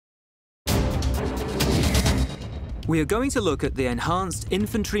We are going to look at the enhanced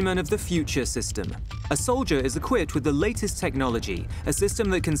Infantryman of the Future system. A soldier is equipped with the latest technology, a system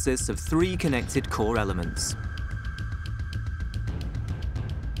that consists of 3 connected core elements.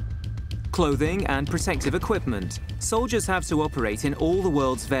 Clothing and protective equipment. Soldiers have to operate in all the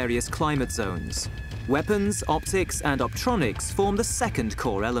world's various climate zones. Weapons, optics, and optronics form the second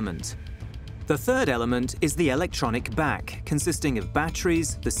core element. The third element is the electronic back, consisting of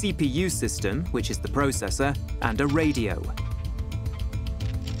batteries, the CPU system, which is the processor, and a radio.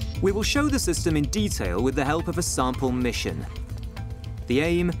 We will show the system in detail with the help of a sample mission. The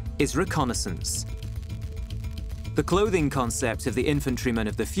aim is reconnaissance. The clothing concept of the Infantryman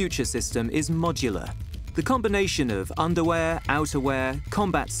of the Future system is modular. The combination of underwear, outerwear,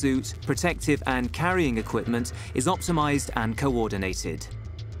 combat suit, protective and carrying equipment is optimized and coordinated.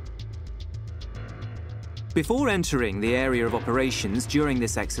 Before entering the area of operations during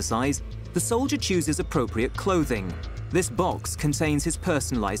this exercise, the soldier chooses appropriate clothing. This box contains his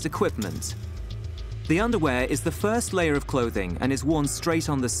personalized equipment. The underwear is the first layer of clothing and is worn straight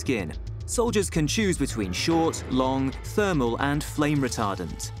on the skin. Soldiers can choose between short, long, thermal and flame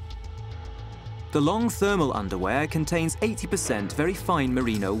retardant. The long thermal underwear contains 80% very fine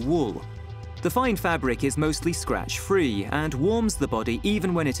merino wool. The fine fabric is mostly scratch-free and warms the body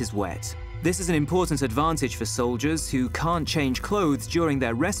even when it is wet. This is an important advantage for soldiers who can't change clothes during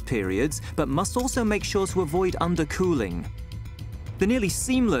their rest periods, but must also make sure to avoid undercooling. The nearly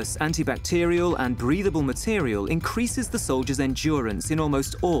seamless antibacterial and breathable material increases the soldier's endurance in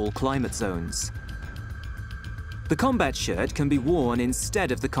almost all climate zones. The combat shirt can be worn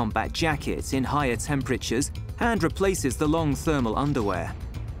instead of the combat jacket in higher temperatures and replaces the long thermal underwear.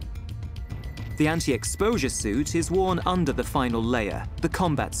 The anti-exposure suit is worn under the final layer, the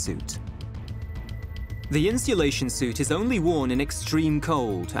combat suit. The insulation suit is only worn in extreme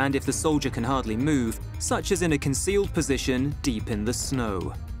cold and if the soldier can hardly move, such as in a concealed position deep in the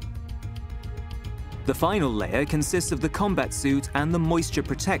snow. The final layer consists of the combat suit and the moisture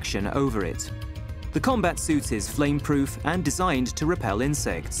protection over it. The combat suit is flame-proof and designed to repel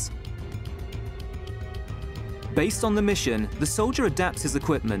insects. Based on the mission, the soldier adapts his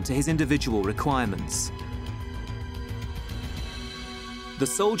equipment to his individual requirements. The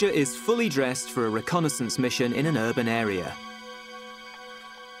soldier is fully dressed for a reconnaissance mission in an urban area.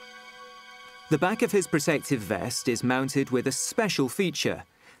 The back of his protective vest is mounted with a special feature,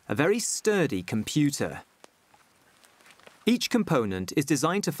 a very sturdy computer. Each component is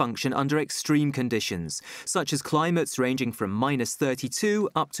designed to function under extreme conditions, such as climates ranging from -32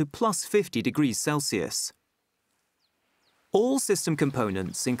 up to +50 degrees Celsius. All system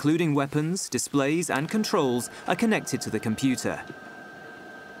components, including weapons, displays, and controls, are connected to the computer.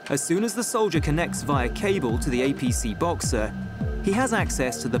 As soon as the soldier connects via cable to the APC Boxer, he has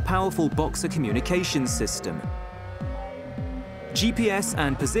access to the powerful Boxer communications system. GPS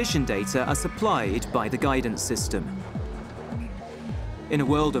and position data are supplied by the guidance system. In a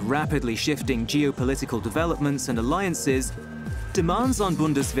world of rapidly shifting geopolitical developments and alliances, demands on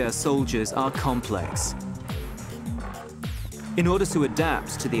Bundeswehr soldiers are complex. In order to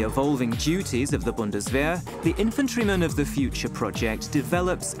adapt to the evolving duties of the Bundeswehr, the Infantryman of the Future project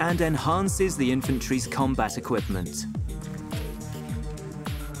develops and enhances the infantry's combat equipment.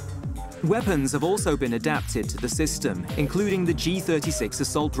 Weapons have also been adapted to the system, including the G36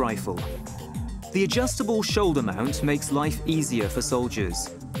 assault rifle. The adjustable shoulder mount makes life easier for soldiers.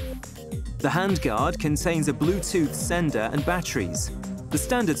 The handguard contains a Bluetooth sender and batteries. The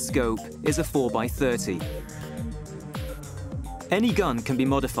standard scope is a 4x30. Any gun can be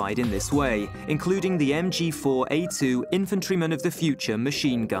modified in this way, including the MG4A2 Infantryman of the Future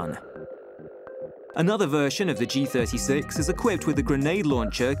machine gun. Another version of the G36 is equipped with a grenade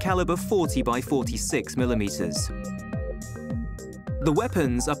launcher caliber 40x46mm. The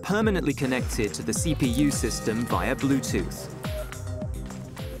weapons are permanently connected to the CPU system via Bluetooth.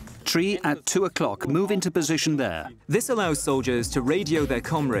 Tree at 2 o'clock, move into position there. This allows soldiers to radio their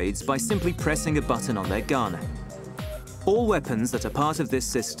comrades by simply pressing a button on their gun. All weapons that are part of this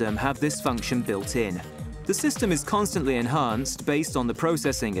system have this function built in. The system is constantly enhanced based on the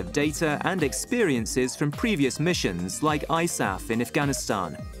processing of data and experiences from previous missions like ISAF in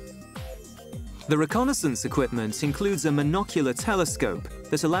Afghanistan. The reconnaissance equipment includes a monocular telescope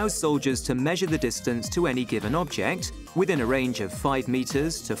that allows soldiers to measure the distance to any given object within a range of 5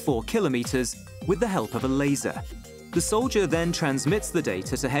 meters to 4 kilometers with the help of a laser. The soldier then transmits the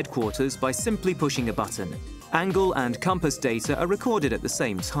data to headquarters by simply pushing a button. Angle and compass data are recorded at the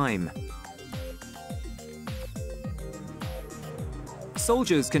same time.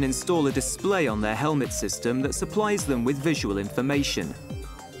 Soldiers can install a display on their helmet system that supplies them with visual information.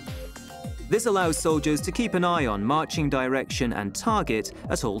 This allows soldiers to keep an eye on marching direction and target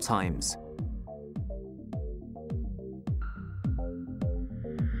at all times.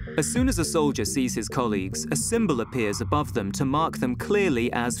 As soon as a soldier sees his colleagues, a symbol appears above them to mark them clearly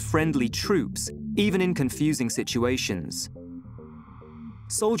as friendly troops, even in confusing situations.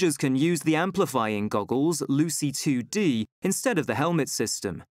 Soldiers can use the amplifying goggles Lucy 2D instead of the helmet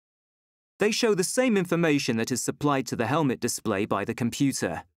system. They show the same information that is supplied to the helmet display by the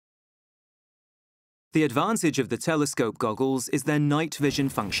computer. The advantage of the telescope goggles is their night vision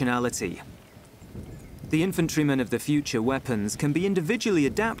functionality. The infantrymen of the future weapons can be individually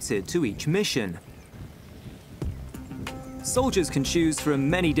adapted to each mission. Soldiers can choose from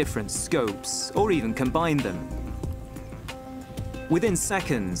many different scopes, or even combine them. Within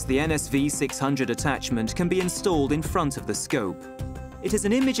seconds, the NSV 600 attachment can be installed in front of the scope. It is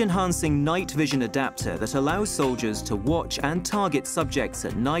an image-enhancing night vision adapter that allows soldiers to watch and target subjects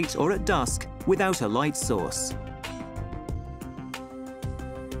at night or at dusk without a light source.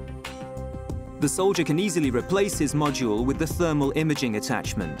 The soldier can easily replace his module with the thermal imaging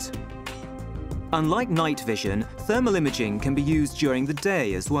attachment. Unlike night vision, thermal imaging can be used during the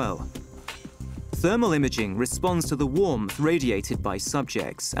day as well. Thermal imaging responds to the warmth radiated by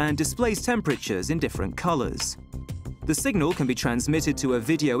subjects and displays temperatures in different colors. The signal can be transmitted to a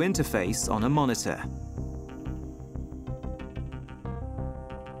video interface on a monitor.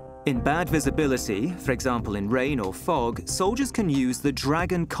 In bad visibility, for example in rain or fog, soldiers can use the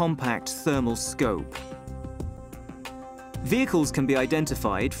Dragon Compact Thermal Scope. Vehicles can be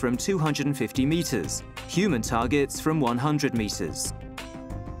identified from 250 meters, human targets from 100 meters.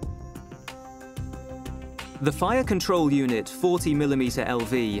 The Fire Control Unit 40mm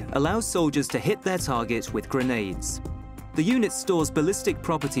LV allows soldiers to hit their target with grenades. The unit stores ballistic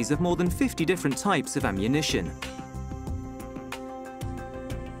properties of more than 50 different types of ammunition.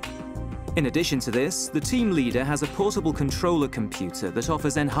 In addition to this, the team leader has a portable controller computer that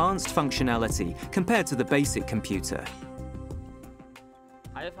offers enhanced functionality compared to the basic computer.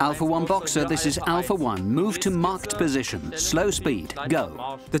 Alpha 1 Boxer, this is Alpha 1. Move to marked position. Slow speed.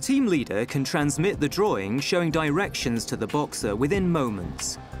 Go. The team leader can transmit the drawing showing directions to the Boxer within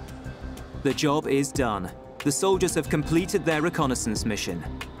moments. The job is done. The soldiers have completed their reconnaissance mission.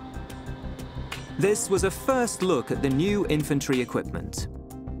 This was a first look at the new infantry equipment.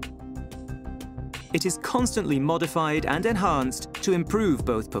 It is constantly modified and enhanced to improve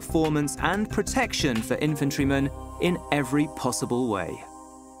both performance and protection for infantrymen in every possible way.